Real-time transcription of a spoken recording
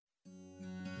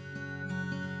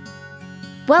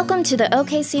Welcome to the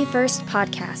OKC First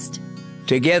podcast.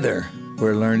 Together,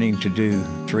 we're learning to do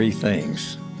three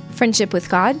things. Friendship with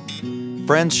God,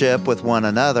 friendship with one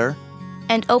another,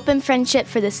 and open friendship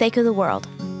for the sake of the world.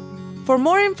 For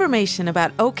more information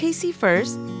about OKC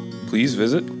First, please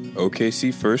visit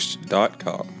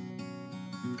okcfirst.com.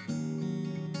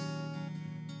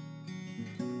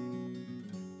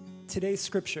 Today's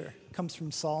scripture comes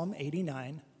from Psalm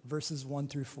 89, verses 1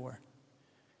 through 4.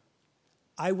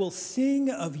 I will sing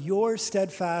of your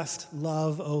steadfast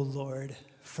love, O Lord,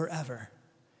 forever.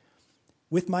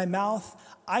 With my mouth,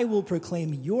 I will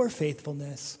proclaim your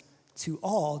faithfulness to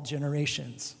all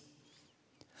generations.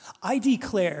 I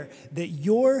declare that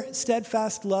your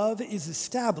steadfast love is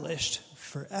established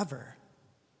forever.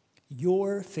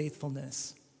 Your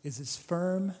faithfulness is as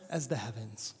firm as the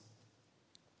heavens.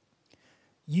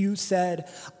 You said,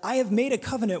 I have made a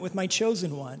covenant with my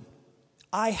chosen one.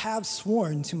 I have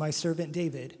sworn to my servant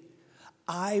David,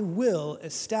 I will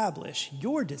establish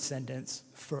your descendants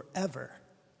forever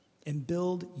and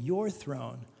build your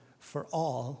throne for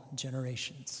all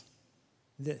generations.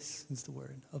 This is the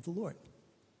word of the Lord.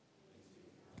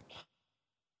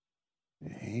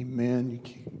 Amen.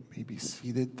 You may be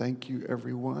seated. Thank you,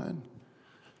 everyone.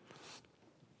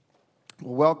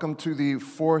 Welcome to the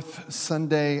fourth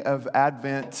Sunday of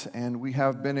Advent, and we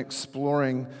have been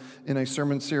exploring in a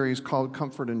sermon series called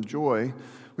Comfort and Joy.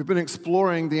 We've been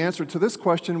exploring the answer to this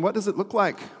question: what does it look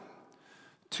like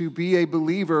to be a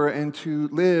believer and to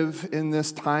live in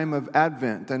this time of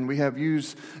Advent? And we have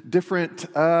used different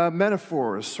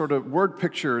metaphors, sort of word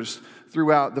pictures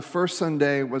throughout. The first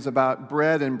Sunday was about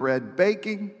bread and bread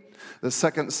baking. The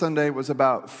second Sunday was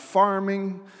about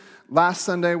farming. Last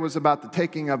Sunday was about the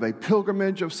taking of a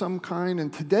pilgrimage of some kind.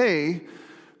 And today,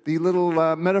 the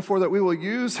little metaphor that we will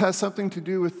use has something to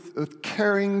do with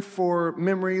caring for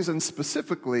memories, and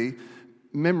specifically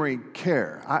memory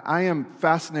care. I am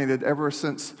fascinated ever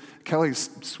since Kelly's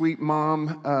sweet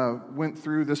mom went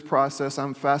through this process.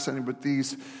 I'm fascinated with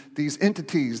these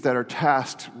entities that are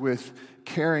tasked with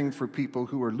caring for people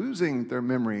who are losing their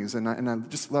memories. And I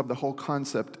just love the whole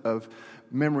concept of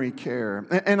memory care.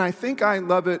 And I think I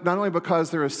love it not only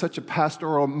because there is such a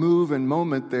pastoral move and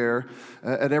moment there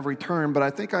at every turn, but I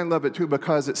think I love it too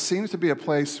because it seems to be a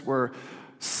place where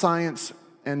science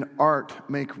and art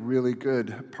make really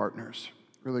good partners.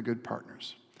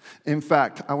 In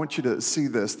fact, I want you to see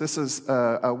this. This is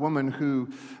a woman who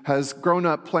has grown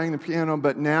up playing the piano,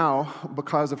 but now,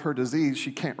 because of her disease,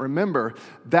 she can't remember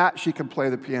that she can play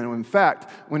the piano. In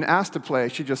fact, when asked to play,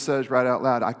 she just says right out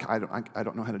loud, I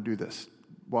don't know how to do this.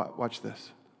 Watch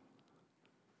this.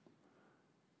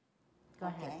 Go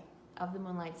ahead. Of the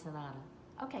Moonlight Sonata.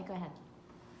 Okay, go ahead.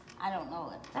 I don't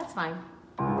know it. That's fine.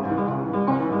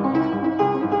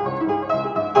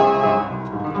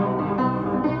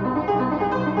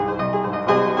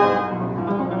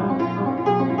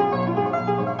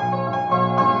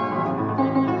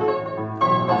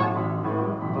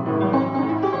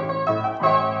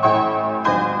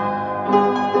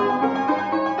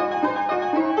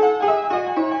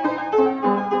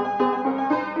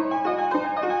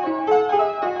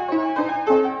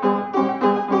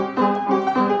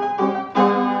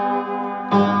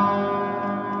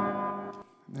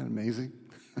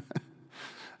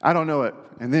 I don't know it.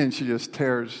 And then she just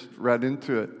tears right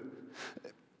into it.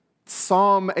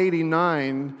 Psalm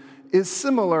 89 is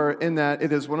similar in that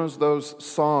it is one of those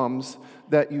psalms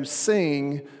that you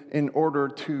sing in order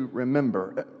to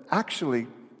remember. Actually,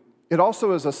 it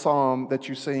also is a psalm that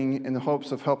you sing in the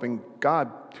hopes of helping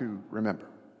God to remember.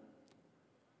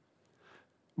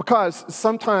 Because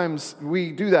sometimes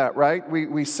we do that, right?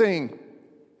 We sing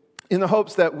in the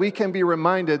hopes that we can be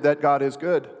reminded that God is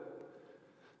good.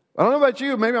 I don't know about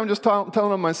you, maybe I'm just telling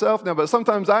on myself now, but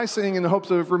sometimes I sing in the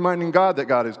hopes of reminding God that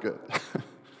God is good.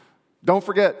 Don't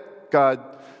forget, God.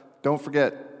 Don't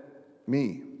forget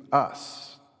me,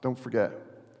 us. Don't forget.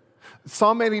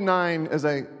 Psalm 89 is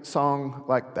a song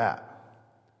like that.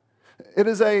 It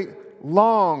is a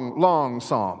long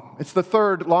psalm. It's the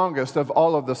third longest of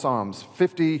all of the psalms,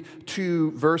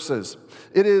 52 verses.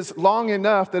 It is long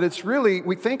enough that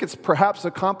we think it's perhaps a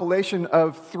compilation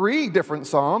of 3 different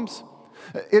psalms.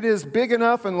 It is big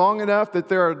enough and long enough that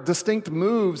there are distinct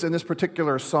moves in this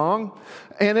particular song,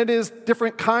 and it is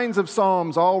different kinds of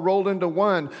psalms all rolled into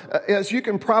one. As you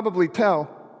can probably tell,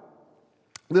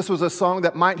 this was a song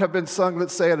that might have been sung,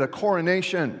 let's say, at a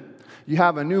coronation. You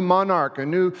have a new monarch, a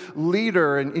new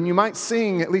leader, and you might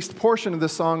sing at least a portion of the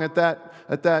song at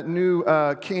that new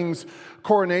king's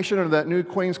coronation or that new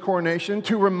queen's coronation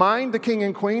to remind the king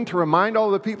and queen, to remind all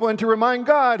the people, and to remind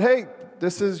God, hey,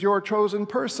 this is your chosen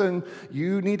person.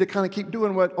 You need to kind of keep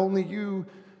doing what only you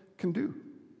can do.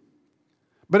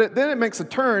 But then it makes a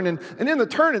turn, and in the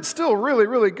turn, it's still really,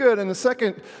 really good. In the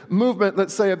second movement,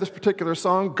 let's say, of this particular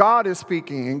song, God is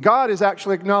speaking, and God is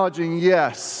actually acknowledging,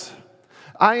 yes,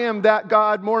 I am that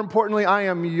God. More importantly, I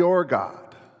am your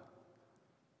God.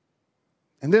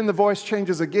 And then the voice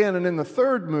changes again, and in the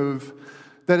third move,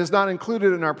 that is not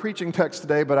included in our preaching text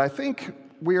today, but I think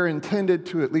we are intended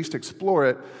to at least explore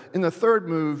it. In the third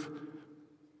move,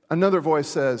 another voice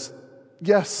says,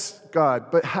 yes,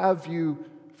 God, but have you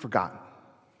forgotten?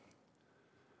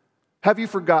 Have you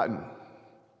forgotten?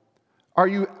 Are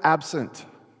you absent?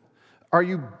 Are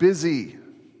you busy?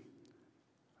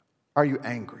 Are you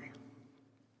angry?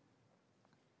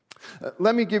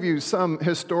 Let me give you some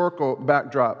historical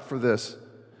backdrop for this.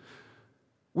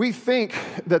 We think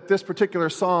that this particular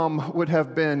psalm would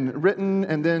have been written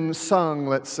and then sung,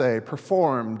 let's say,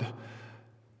 performed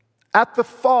at the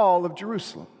fall of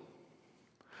Jerusalem,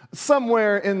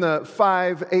 somewhere in the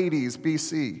 580s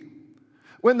BC,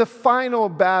 when the final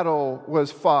battle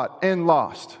was fought and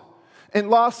lost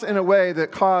in a way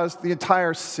that caused the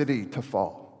entire city to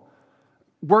fall.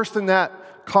 Worse than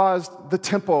that, caused the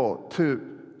temple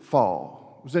to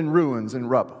fall. It was in ruins and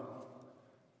rubble.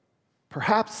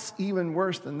 Perhaps even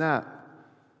worse than that,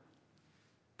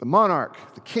 the monarch,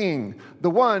 the king, the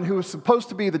one who was supposed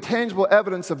to be the tangible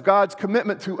evidence of God's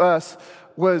commitment to us,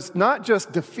 was not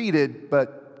just defeated,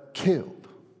 but killed.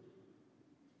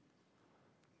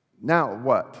 Now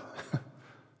what?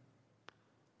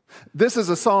 This is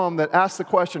a psalm that asks the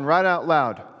question right out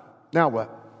loud, now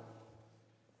what?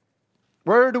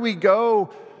 Where do we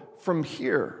go from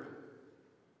here?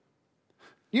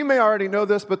 You may already know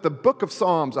this, but the book of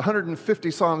Psalms,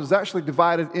 150 Psalms, is actually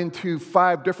divided into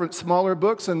 5 different smaller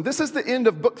books. And this is the end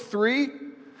of book 3.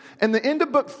 And the end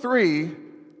of book 3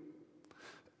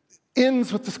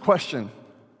 ends with this question.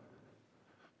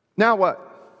 Now what?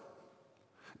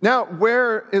 Now,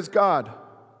 where is God?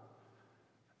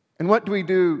 And what do we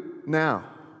do now?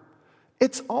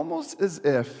 It's almost as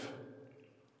if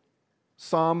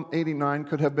Psalm 89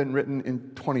 could have been written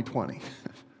in 2020.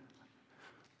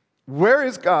 Where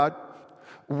is God?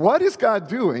 What is God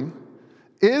doing?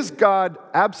 Is God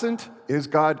absent? Is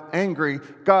God angry?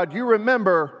 God, you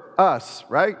remember us,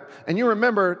 right? And you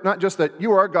remember not just that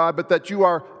you are God, but that you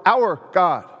are our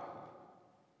God.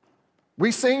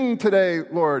 We sing today,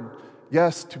 Lord,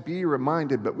 yes, to be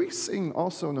reminded, but we sing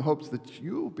also in the hopes that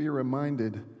you'll be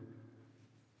reminded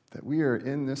that we are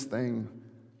in this thing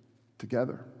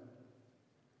together.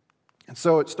 And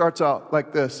so it starts out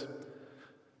like this.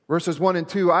 Verses 1 and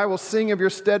 2, I will sing of your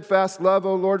steadfast love,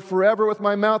 O Lord, forever. With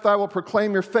my mouth I will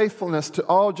proclaim your faithfulness to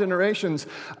all generations.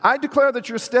 I declare that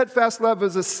your steadfast love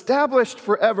is established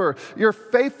forever. Your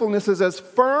faithfulness is as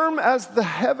firm as the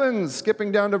heavens.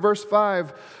 Skipping down to verse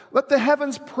 5, let the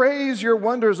heavens praise your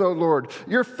wonders, O Lord,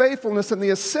 your faithfulness in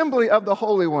the assembly of the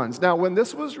holy ones. Now, when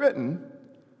this was written,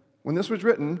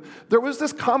 there was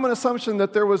this common assumption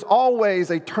that there was always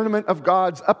a tournament of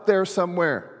gods up there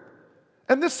somewhere.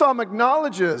 And this psalm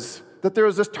acknowledges that there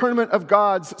is this tournament of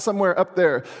gods somewhere up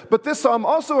there. But this psalm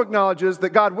also acknowledges that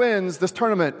God wins this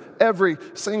tournament every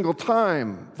single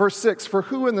time. Verse 6, for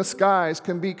who in the skies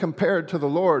can be compared to the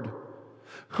Lord?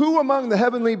 Who among the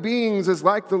heavenly beings is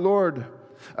like the Lord?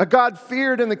 A God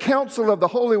feared in the council of the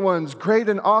holy ones, great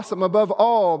and awesome above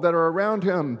all that are around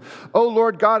him. O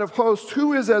Lord God of hosts,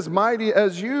 who is as mighty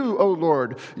as you, O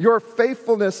Lord? Your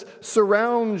faithfulness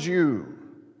surrounds you.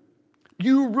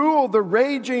 You rule the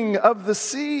raging of the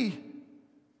sea.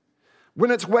 When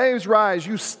its waves rise,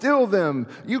 you still them.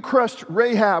 You crushed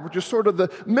Rahab, which is sort of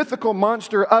the mythical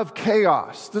monster of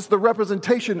chaos. This is the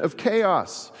representation of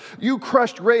chaos. You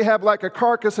crushed Rahab like a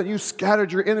carcass, and you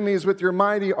scattered your enemies with your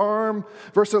mighty arm.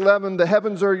 Verse 11, the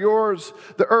heavens are yours.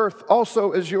 The earth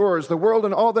also is yours. The world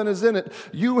and all that is in it.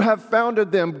 You have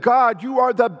founded them. God, you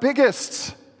are the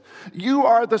biggest. You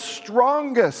are the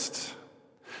strongest.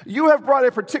 You have brought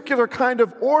a particular kind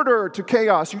of order to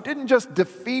chaos. You didn't just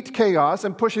defeat chaos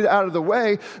and push it out of the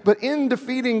way, but in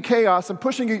defeating chaos and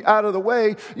pushing it out of the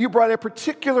way, you brought a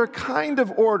particular kind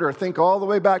of order. Think all the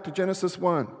way back to Genesis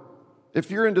 1. If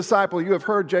you're in Disciple, you have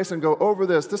heard Jason go over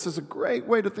this. This is a great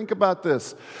way to think about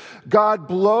this. God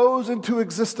blows into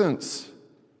existence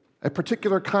a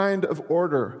particular kind of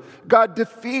order. God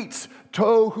defeats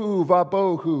tohu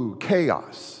vabohu,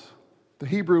 chaos, the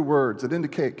Hebrew words that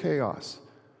indicate chaos.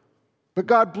 But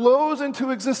God blows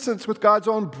into existence with God's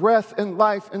own breath and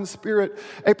life and spirit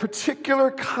a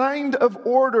particular kind of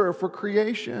order for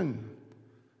creation.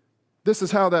 This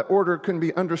is how that order can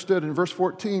be understood in verse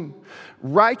 14.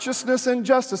 Righteousness and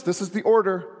justice, this is the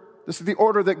order. This is the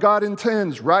order that God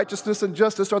intends. Righteousness and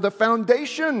justice are the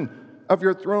foundation of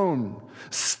your throne.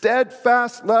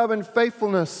 Steadfast love and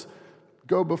faithfulness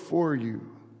go before you.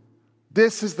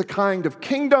 This is the kind of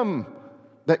kingdom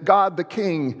that God the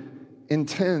King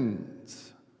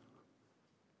intends.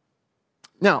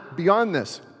 Now, beyond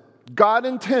this, God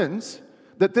intends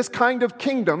that this kind of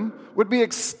kingdom would be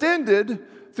extended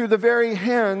through the very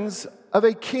hands of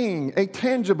a king, a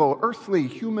tangible, earthly,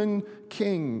 human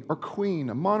king or queen,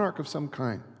 a monarch of some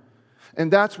kind.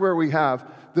 And that's where we have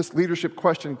this leadership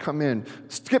question come in.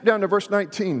 Skip down to verse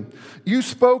 19. You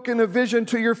spoke in a vision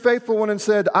to your faithful one and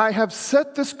said, I have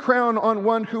set this crown on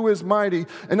one who is mighty,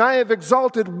 and I have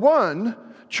exalted one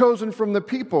chosen from the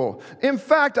people. In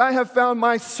fact, I have found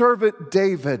my servant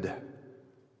David.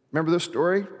 Remember this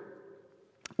story?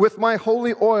 With my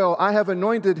holy oil I have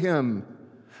anointed him.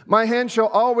 My hand shall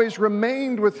always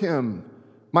remain with him.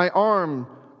 My arm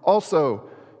also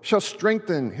shall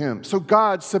strengthen him. So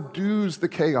God subdues the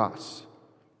chaos,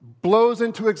 blows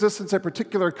into existence a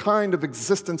particular kind of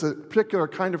existence, a particular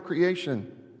kind of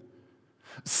creation.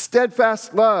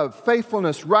 Steadfast love,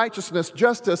 faithfulness, righteousness,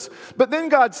 justice. But then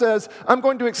God says, I'm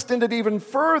going to extend it even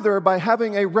further by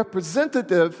having a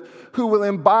representative who will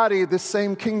embody this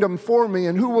same kingdom for me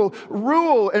and who will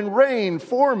rule and reign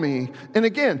for me. And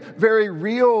again, very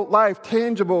real life,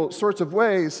 tangible sorts of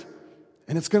ways.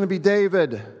 And it's going to be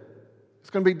David. It's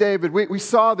going to be David. We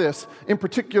saw this in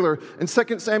particular in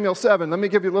 2 Samuel 7. Let me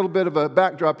give you a little bit of a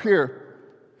backdrop here.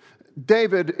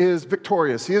 David is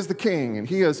victorious. He is the king, and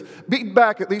he has beaten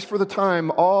back, at least for the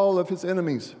time, all of his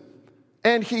enemies.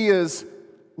 And he is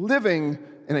living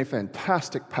in a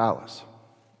fantastic palace.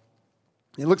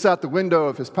 He looks out the window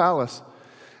of his palace,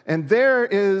 and there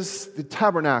is the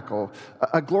tabernacle,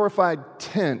 a glorified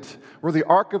tent where the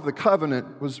Ark of the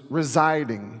Covenant was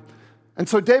residing. And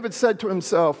so David said to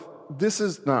himself, this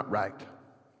is not right.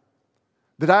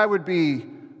 That I would be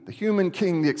the human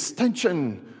king, the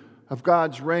extension of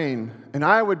God's reign, and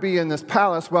I would be in this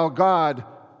palace while God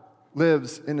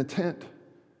lives in a tent.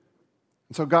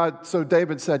 And so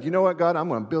David said, you know what, God, I'm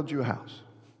going to build you a house.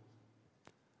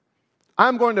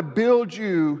 I'm going to build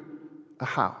you a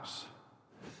house.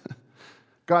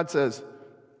 God says,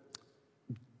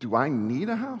 do I need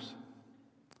a house?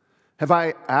 Have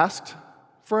I asked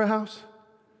for a house?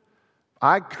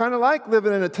 I kind of like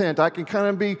living in a tent. I can kind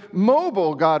of be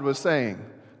mobile, God was saying.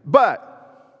 But,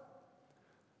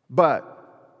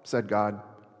 said God,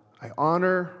 I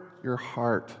honor your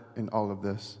heart in all of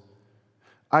this.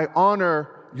 I honor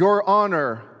your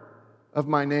honor of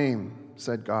my name,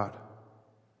 said God.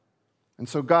 And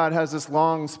so God has this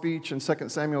long speech in 2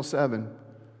 Samuel 7.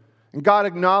 And God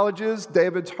acknowledges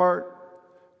David's heart.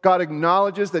 God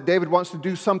acknowledges that David wants to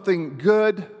do something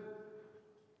good.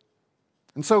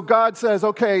 And so God says,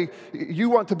 okay, you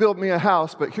want to build me a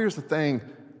house, but here's the thing,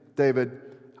 David.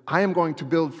 I am going to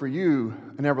build for you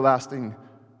an everlasting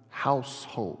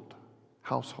household.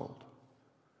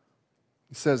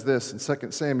 He says this in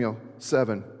 2 Samuel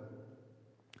 7.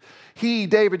 He,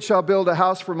 David, shall build a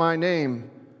house for my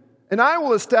name, and I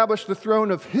will establish the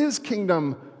throne of his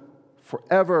kingdom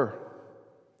forever.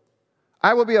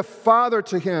 I will be a father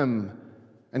to him,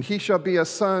 and he shall be a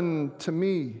son to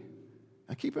me.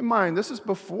 Now keep in mind, this is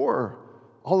before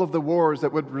all of the wars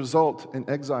that would result in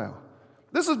exile.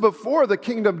 This is before the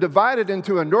kingdom divided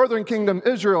into a northern kingdom,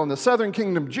 Israel, and the southern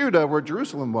kingdom, Judah, where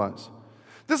Jerusalem was.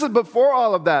 This is before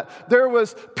all of that. There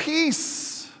was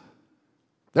peace.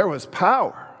 There was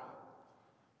power.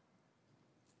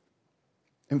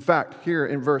 In fact, here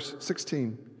in verse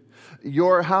 16,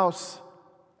 your house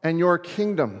and your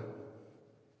kingdom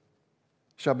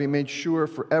shall be made sure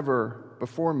forever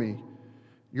before me.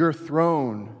 Your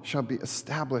throne shall be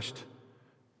established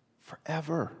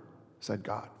forever, said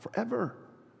God. Forever.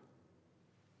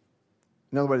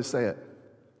 Another way to say it.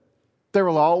 There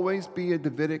will always be a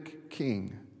Davidic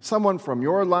king, someone from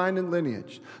your line and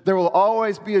lineage. There will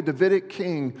always be a Davidic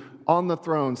king on the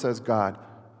throne, says God.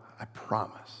 I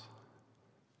promise.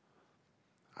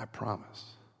 I promise.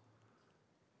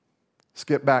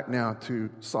 Skip back now to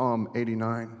Psalm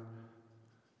 89.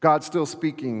 God's still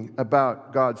speaking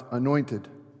about God's anointed.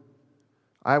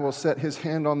 I will set his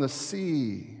hand on the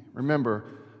sea. Remember,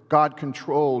 God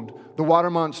controlled the water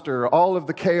monster, all of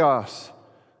the chaos.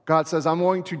 God says, I'm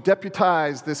going to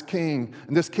deputize this king,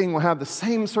 and this king will have the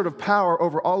same sort of power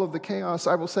over all of the chaos.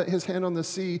 I will set his hand on the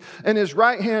sea and his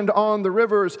right hand on the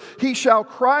rivers. He shall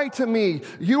cry to me,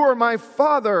 you are my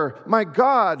Father, my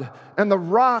God, and the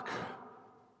rock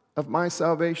of my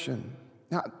salvation.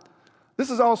 Now, this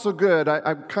is also good.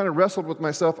 I kind of wrestled with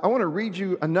myself. I want to read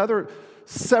you another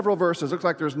several verses. Looks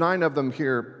like there's 9 of them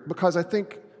here, because I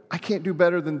think I can't do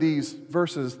better than these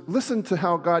verses. Listen to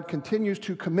how God continues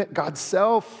to commit God's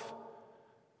self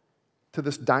to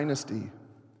this dynasty.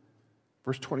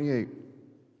 Verse 28.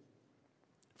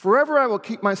 Forever I will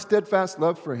keep my steadfast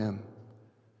love for him,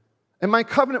 and my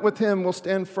covenant with him will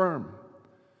stand firm.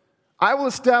 I will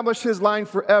establish his line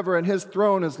forever and his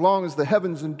throne as long as the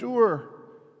heavens endure.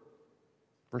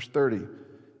 Verse 30,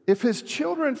 if his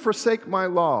children forsake my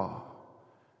law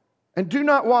and do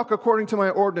not walk according to my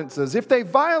ordinances, if they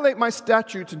violate my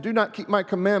statutes and do not keep my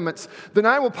commandments, then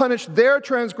I will punish their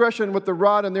transgression with the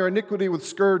rod and their iniquity with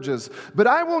scourges. But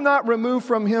I will not remove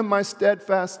from him my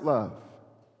steadfast love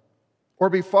or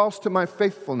be false to my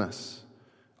faithfulness.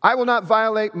 I will not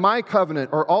violate my covenant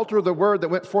or alter the word that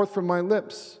went forth from my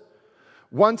lips.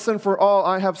 Once and for all,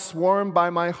 I have sworn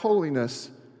by my holiness,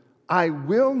 I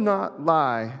will not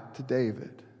lie to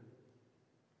David.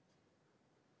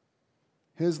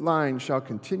 His line shall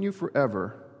continue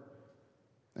forever,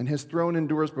 and his throne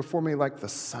endures before me like the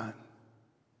sun.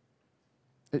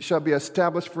 It shall be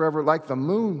established forever like the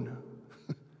moon,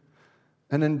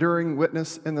 an enduring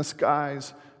witness in the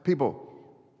skies. People,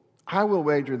 I will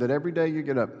wager that every day you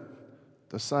get up,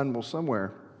 the sun will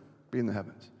somewhere be in the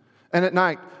heavens. And at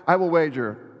night, I will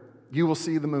wager you will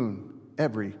see the moon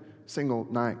every single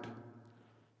night.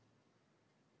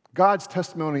 God's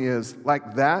testimony is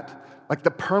like that, like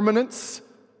the permanence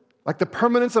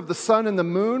of the sun and the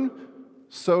moon,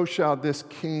 so shall this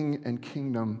king and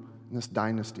kingdom and this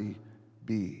dynasty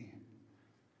be.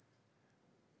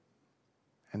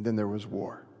 And then there was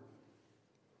war.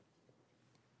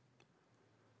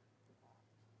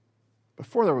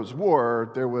 Before there was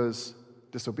war, there was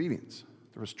disobedience.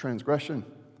 There was transgression.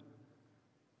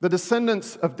 The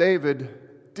descendants of David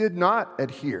did not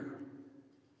adhere.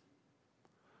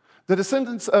 The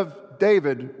descendants of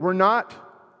David were not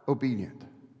obedient.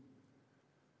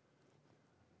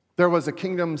 There was a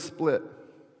kingdom split.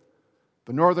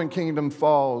 The northern kingdom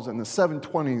falls in the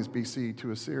 720s BC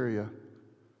to Assyria.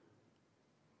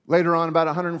 Later on, about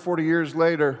 140 years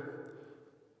later,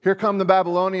 here come the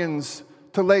Babylonians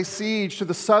to lay siege to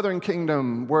the southern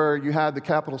kingdom where you had the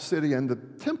capital city and the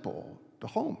temple, the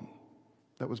home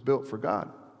that was built for God.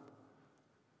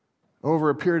 Over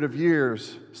a period of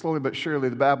years, slowly but surely,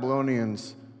 the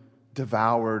Babylonians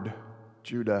devoured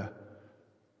Judah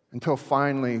until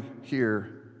finally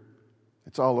here,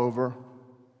 it's all over.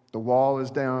 The wall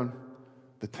is down,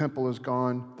 the temple is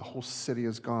gone, the whole city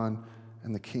is gone,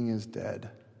 and the king is dead.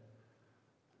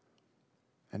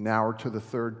 And now we're to the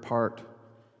third part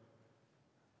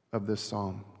of this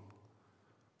psalm.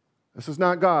 This is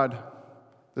not God.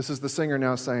 This is the singer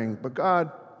now saying, but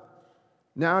God,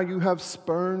 now you have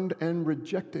spurned and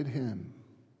rejected him.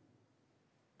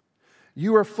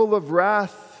 You are full of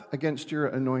wrath against your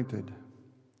anointed.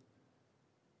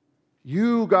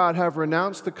 You, God, have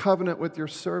renounced the covenant with your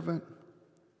servant.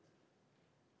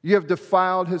 You have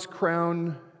defiled his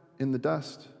crown in the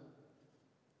dust.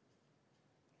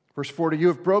 Verse 40, you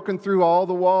have broken through all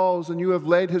the walls, and you have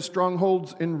laid his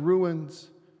strongholds in ruins.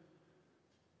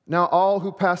 Now all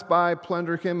who pass by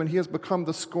plunder him, and he has become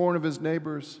the scorn of his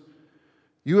neighbors.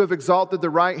 You have exalted the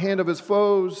right hand of his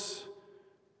foes.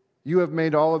 You have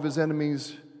made all of his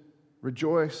enemies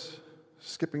rejoice.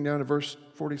 Skipping down to verse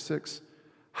 46.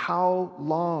 How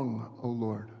long, O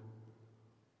Lord,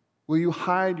 will you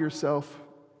hide yourself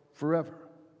forever?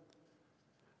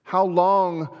 How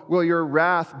long will your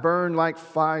wrath burn like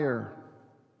fire?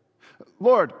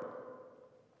 Lord,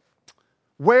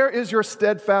 where is your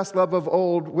steadfast love of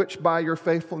old, which by your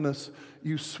faithfulness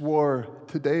you swore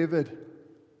to David?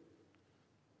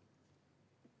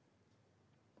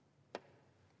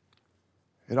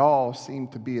 It all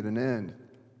seemed to be at an end.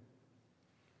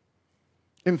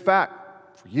 In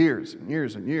fact, for years and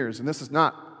years and years, and this is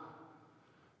not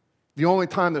the only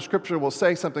time the Scripture will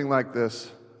say something like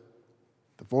this,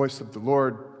 the voice of the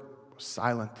Lord was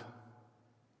silent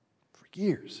for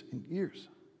years and years.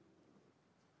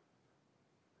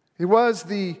 It was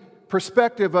the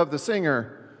perspective of the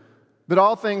singer that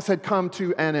all things had come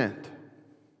to an end.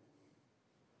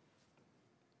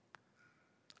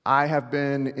 I have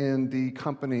been in the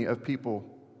company of people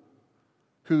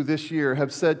who this year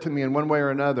have said to me in one way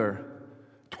or another,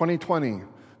 2020,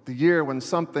 the year when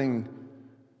something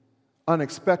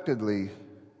unexpectedly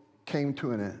came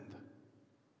to an end.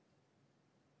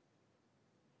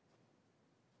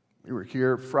 We were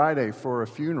here Friday for a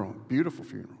funeral, beautiful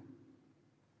funeral.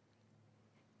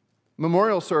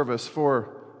 Memorial service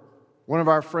for one of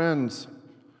our friends,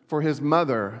 for his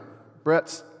mother.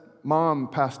 Brett's mom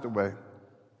passed away.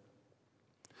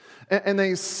 And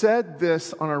they said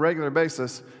this on a regular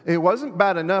basis. It wasn't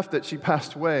bad enough that she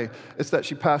passed away, it's that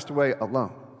she passed away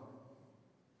alone.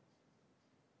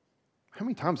 How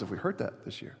many times have we heard that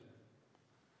this year?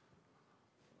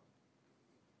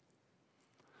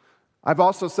 I've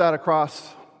also sat across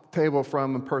the table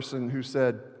from a person who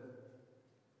said,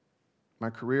 My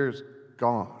career's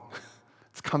gone.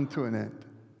 It's come to an end.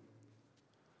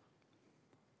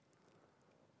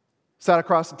 Sat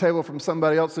across the table from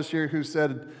somebody else this year who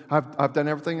said, I've done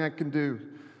everything I can do,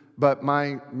 but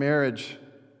my marriage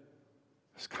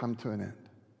has come to an end.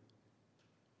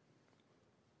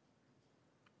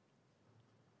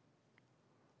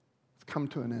 It's come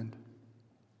to an end.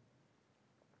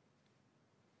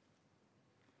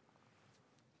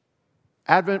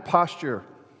 Advent posture.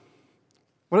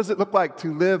 What does it look like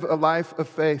to live a life of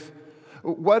faith?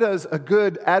 What does a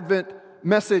good Advent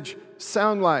message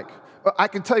sound like? I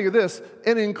can tell you this,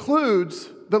 it includes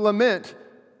the lament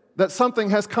that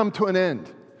something has come to an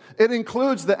end. It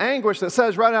includes the anguish that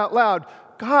says right out loud,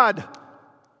 God,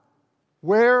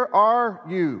 where are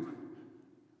you?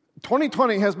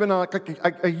 2020 has been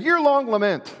like a year-long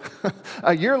lament,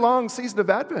 a year-long season of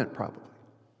Advent probably,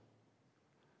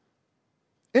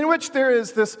 in which there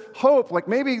is this hope, like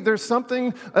maybe there's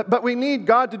something, but we need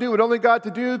God to do what only God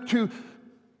to do to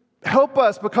help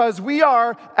us because we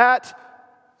are at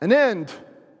an end.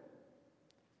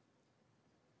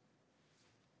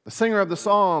 The singer of the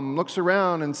psalm looks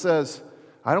around and says,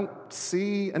 I don't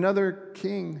see another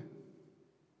king.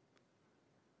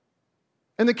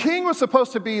 And the king was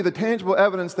supposed to be the tangible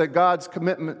evidence that God's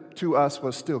commitment to us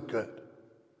was still good.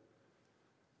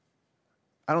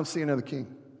 I don't see another king.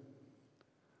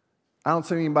 I don't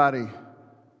see anybody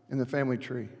in the family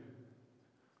tree.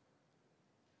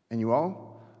 And you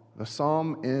all, the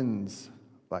psalm ends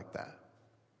like that.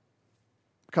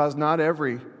 Because not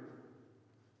every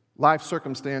life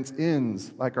circumstance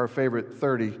ends like our favorite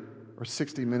 30 or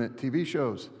 60-minute TV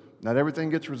shows. Not everything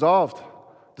gets resolved.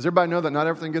 Does everybody know that not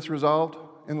everything gets resolved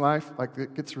in life like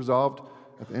it gets resolved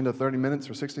at the end of 30 minutes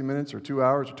or 60 minutes or 2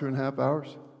 hours or 2.5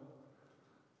 hours?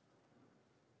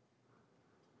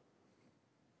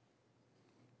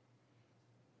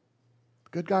 The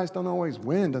good guys don't always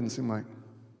win, doesn't seem like.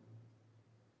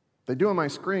 They do on my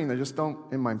screen, they just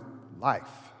don't in my life.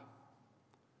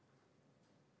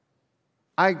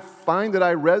 I find that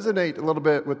I resonate a little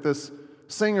bit with this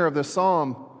singer of this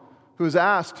psalm who's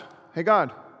asked, hey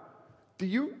God, do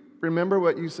you remember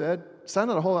what you said? It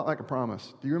sounded a whole lot like a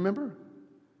promise. Do you remember?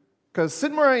 Because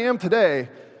sitting where I am today,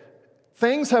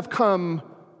 things have come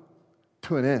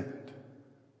to an end.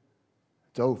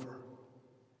 It's over.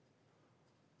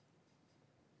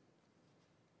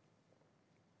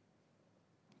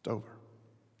 It's over.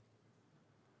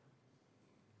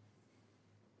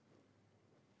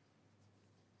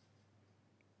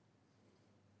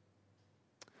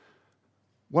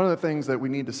 One of the things that we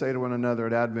need to say to one another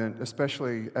at Advent,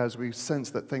 especially as we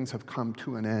sense that things have come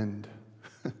to an end,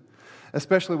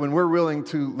 especially when we're willing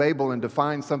to label and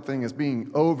define something as being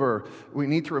over, we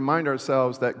need to remind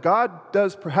ourselves that God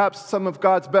does perhaps some of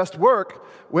God's best work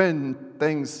when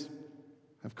things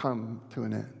have come to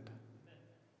an end.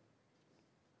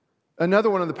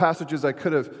 Another one of the passages I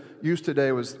could have used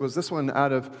today was this one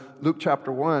out of Luke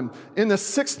chapter 1. In the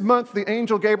 6th month, the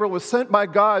angel Gabriel was sent by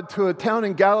God to a town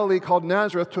in Galilee called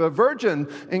Nazareth to a virgin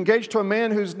engaged to a man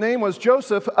whose name was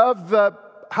Joseph of the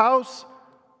house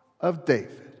of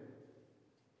David.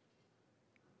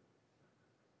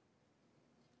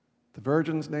 The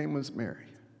virgin's name was Mary.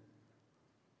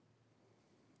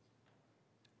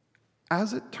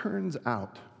 As it turns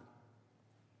out,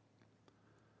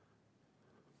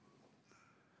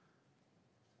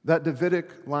 that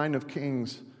Davidic line of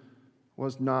kings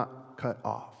was not cut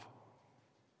off.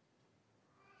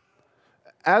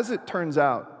 As it turns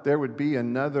out, there would be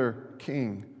another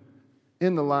king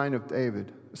in the line of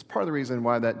David. It's part of the reason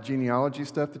why that genealogy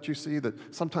stuff that you see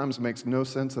that sometimes makes no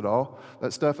sense at all,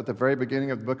 that stuff at the very beginning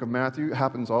of the book of Matthew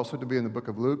happens also to be in the book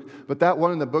of Luke, but that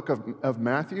one in the book of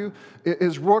Matthew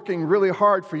is working really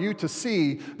hard for you to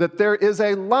see that there is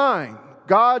a line,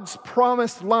 God's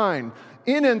promised line,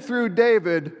 in and through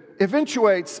David,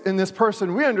 eventuates in this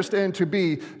person we understand to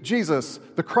be Jesus,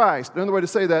 the Christ. Another way to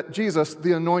say that, Jesus,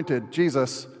 the anointed,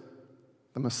 Jesus,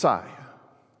 the Messiah.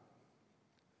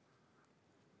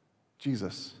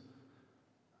 Jesus,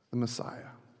 the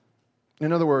Messiah.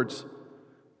 In other words,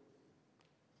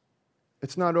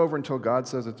 it's not over until God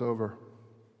says it's over.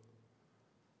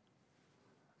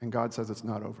 And God says it's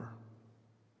not over.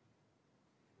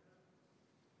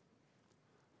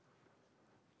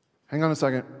 Hang on a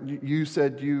second. You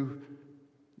said you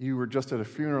were just at a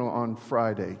funeral on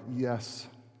Friday. Yes.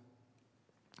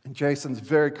 And Jason's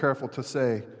very careful to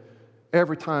say,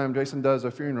 every time Jason does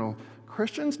a funeral,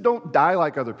 Christians don't die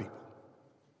like other people.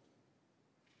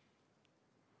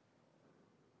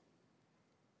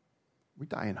 We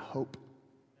die in hope.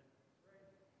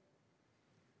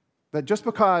 That just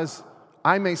because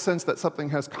I may sense that something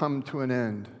has come to an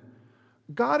end,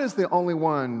 God is the only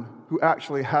one who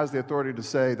actually has the authority to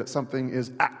say that something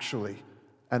is actually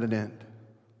at an end.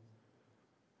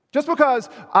 Just because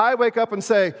I wake up and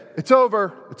say, it's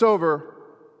over,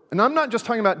 and I'm not just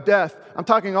talking about death, I'm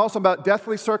talking also about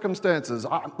deathly circumstances,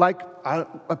 like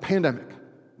a pandemic,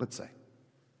 let's say.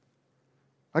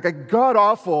 Like a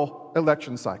god-awful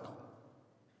election cycle.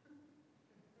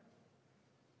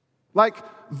 Like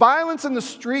violence in the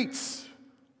streets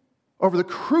over the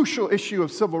crucial issue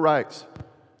of civil rights.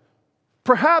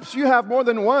 Perhaps you have more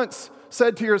than once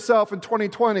said to yourself in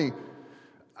 2020,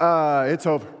 it's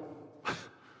over.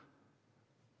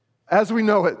 As we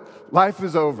know it, life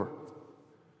is over.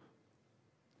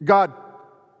 God,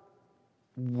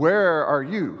 where are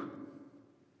you?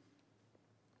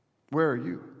 Where are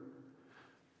you?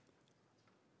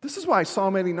 This is why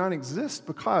Psalm 89 exists,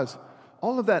 because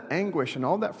all of that anguish and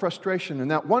all that frustration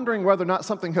and that wondering whether or not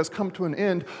something has come to an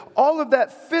end, all of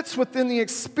that fits within the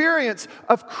experience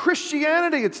of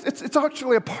Christianity. It's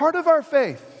actually a part of our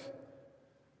faith.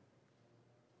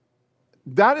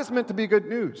 That is meant to be good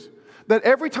news. That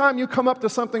every time you come up to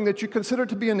something that you consider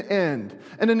to be an end,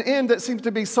 and an end that seems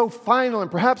to be so final and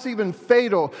perhaps even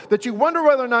fatal, that you wonder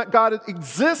whether or not God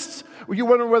exists, or you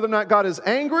wonder whether or not God is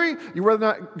angry, you whether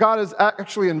or not God is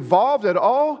actually involved at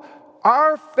all,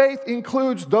 our faith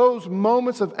includes those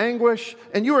moments of anguish,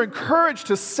 and you are encouraged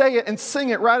to say it and sing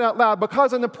it right out loud,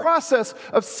 because in the process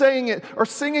of saying it or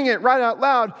singing it right out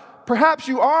loud, perhaps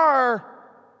you are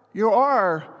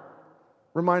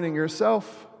reminding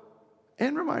yourself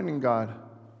and reminding God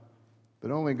that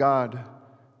only God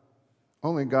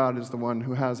is the one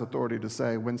who has authority to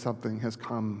say when something has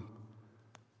come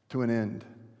to an end.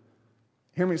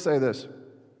 Hear me say this.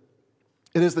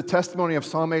 It is the testimony of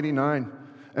Psalm 89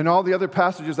 and all the other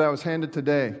passages that I was handed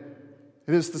today.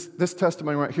 It is this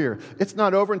testimony right here. It's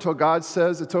not over until God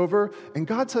says it's over, and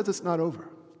God says it's not over.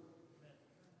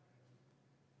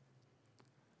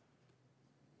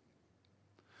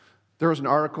 There was an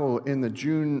article in the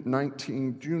June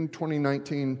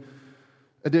 2019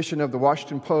 edition of the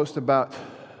Washington Post about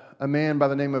a man by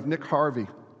the name of Nick Harvey.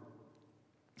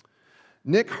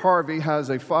 Nick Harvey has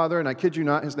a father, and I kid you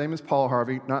not, his name is Paul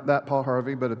Harvey, not that Paul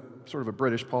Harvey, but sort of a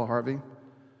British Paul Harvey,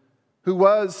 who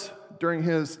was, during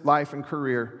his life and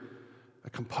career,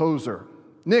 a composer.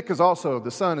 Nick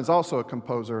the son is also a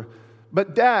composer,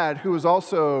 but Dad, who was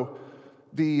also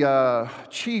the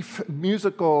chief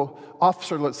musical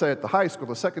officer, let's say, at the high school,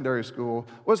 the secondary school,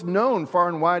 was known far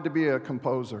and wide to be a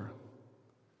composer.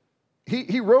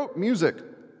 He wrote music.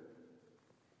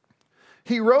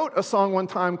 He wrote a song one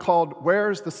time called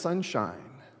Where's the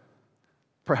Sunshine?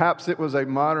 Perhaps it was a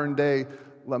modern-day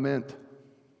lament.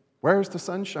 Where's the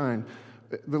sunshine?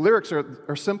 The lyrics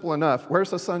are simple enough.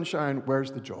 Where's the sunshine? Where's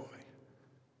the joy?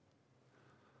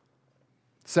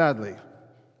 Sadly,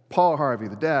 Paul Harvey,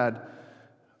 the dad,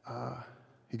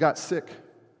 he got sick,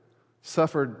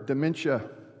 suffered dementia.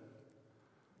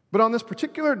 But on this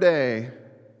particular day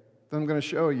that I'm going to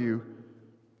show you,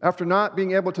 after not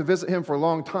being able to visit him for a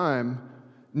long time,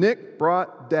 Nick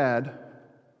brought Dad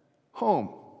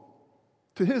home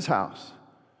to his house.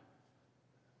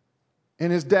 And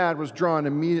his dad was drawn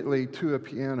immediately to a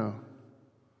piano.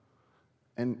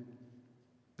 And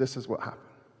this is what happened.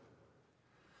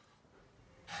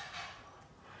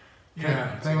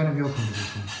 Yeah, play one of your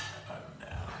compositions.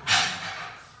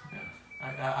 No.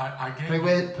 I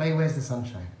gave play Where's the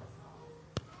Sunshine?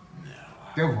 No.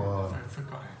 Go on. I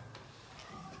forgot it.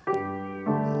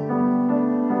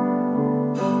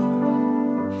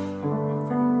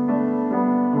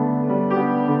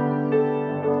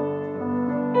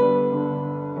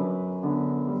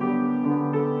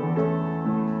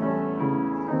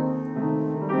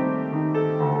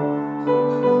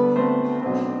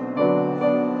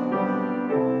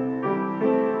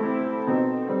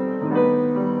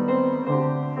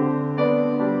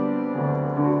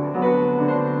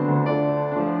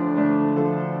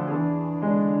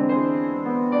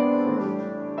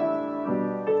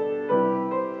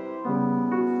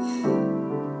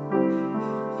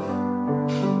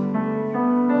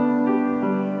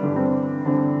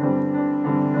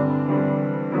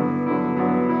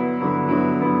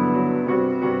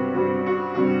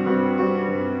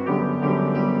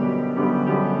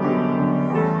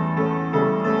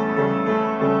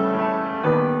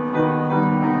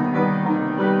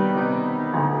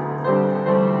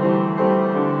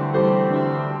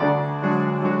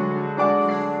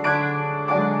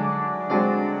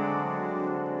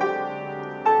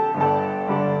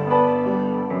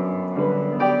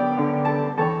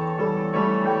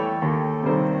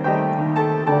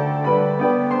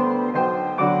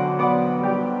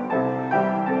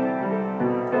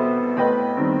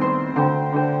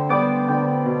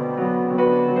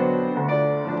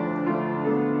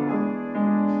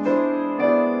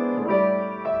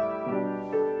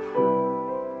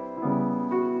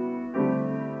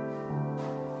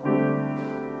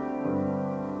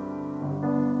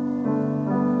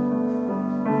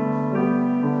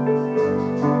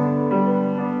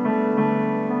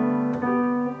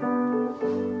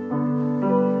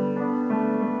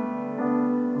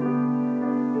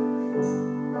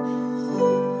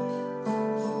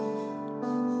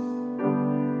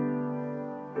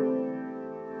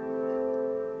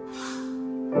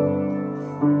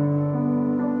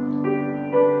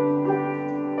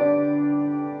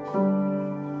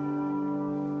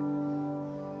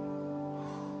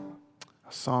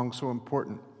 song so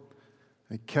important.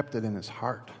 He kept it in his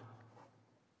heart.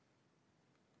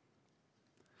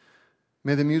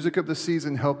 May the music of the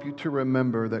season help you to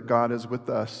remember that God is with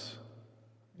us,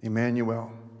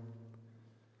 Emmanuel.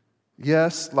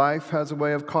 Yes, life has a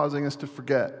way of causing us to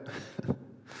forget.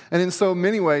 And in so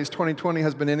many ways, 2020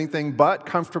 has been anything but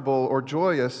comfortable or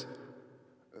joyous.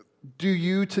 Do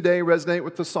you today resonate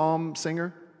with the psalm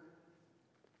singer?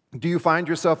 Do you find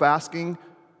yourself asking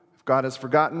if God has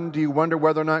forgotten? Do you wonder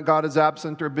whether or not God is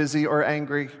absent or busy or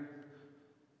angry?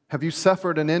 Have you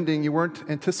suffered an ending you weren't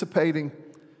anticipating?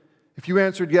 If you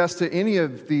answered yes to any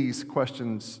of these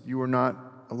questions, you are not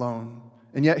alone.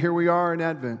 And yet here we are in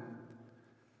Advent.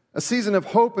 A season of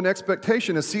hope and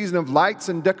expectation, a season of lights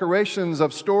and decorations,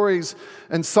 of stories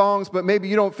and songs, but maybe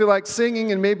you don't feel like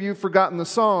singing and maybe you've forgotten the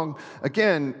song.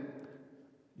 Again,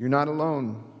 you're not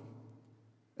alone.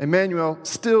 Emmanuel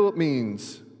still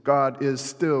means God is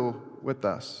still with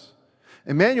us.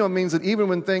 Emmanuel means that even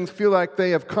when things feel like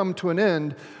they have come to an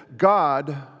end,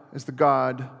 God is the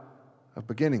God of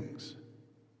beginnings.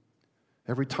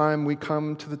 Every time we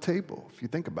come to the table, if you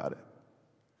think about it,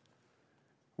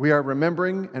 we are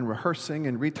remembering and rehearsing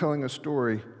and retelling a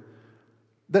story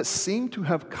that seemed to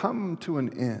have come to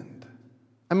an end.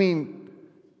 I mean,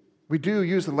 we do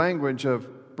use the language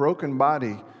of broken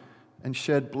body and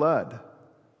shed blood,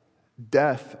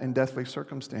 death and deathly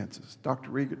circumstances. Dr.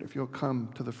 Regan, if you'll come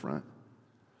to the front.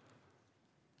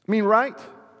 I mean, right?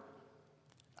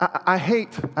 I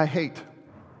hate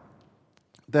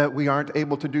that we aren't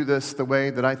able to do this the way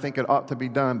that I think it ought to be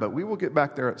done, but we will get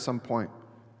back there at some point.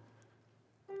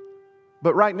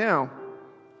 But right now,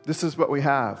 this is what we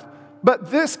have.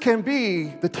 But this can be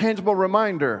the tangible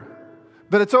reminder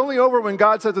that it's only over when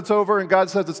God says it's over and God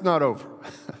says it's not over.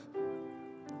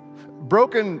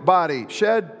 Broken body,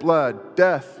 shed blood,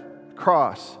 death,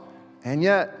 cross. And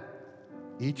yet,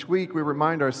 each week we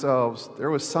remind ourselves there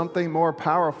was something more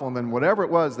powerful than whatever it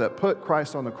was that put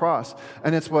Christ on the cross.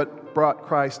 And it's what brought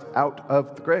Christ out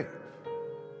of the grave.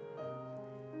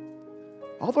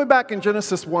 All the way back in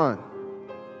Genesis 1,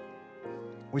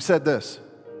 we said this,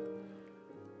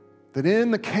 that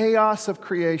in the chaos of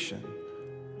creation,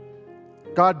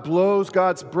 God blows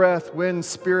God's breath, wind,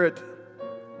 spirit,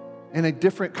 and a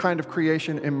different kind of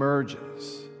creation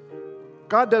emerges.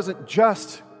 God doesn't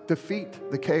just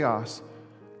defeat the chaos.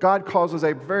 God causes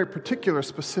a very particular,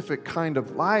 specific kind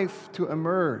of life to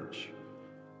emerge,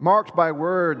 marked by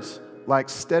words like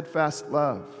steadfast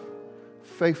love,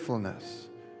 faithfulness,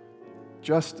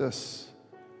 justice,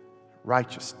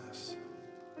 righteousness.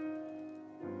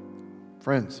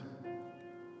 Friends,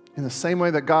 in the same way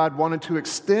that God wanted to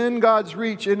extend God's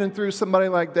reach in and through somebody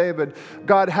like David,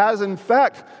 God has in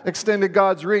fact extended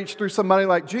God's reach through somebody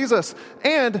like Jesus.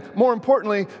 And more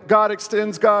importantly, God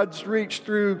extends God's reach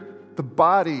through the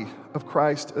body of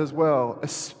Christ as well,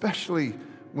 especially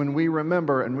when we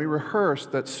remember and we rehearse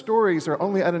that stories are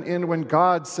only at an end when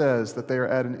God says that they are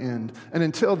at an end. And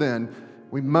until then,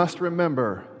 we must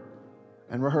remember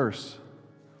and rehearse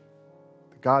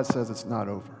that God says it's not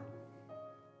over.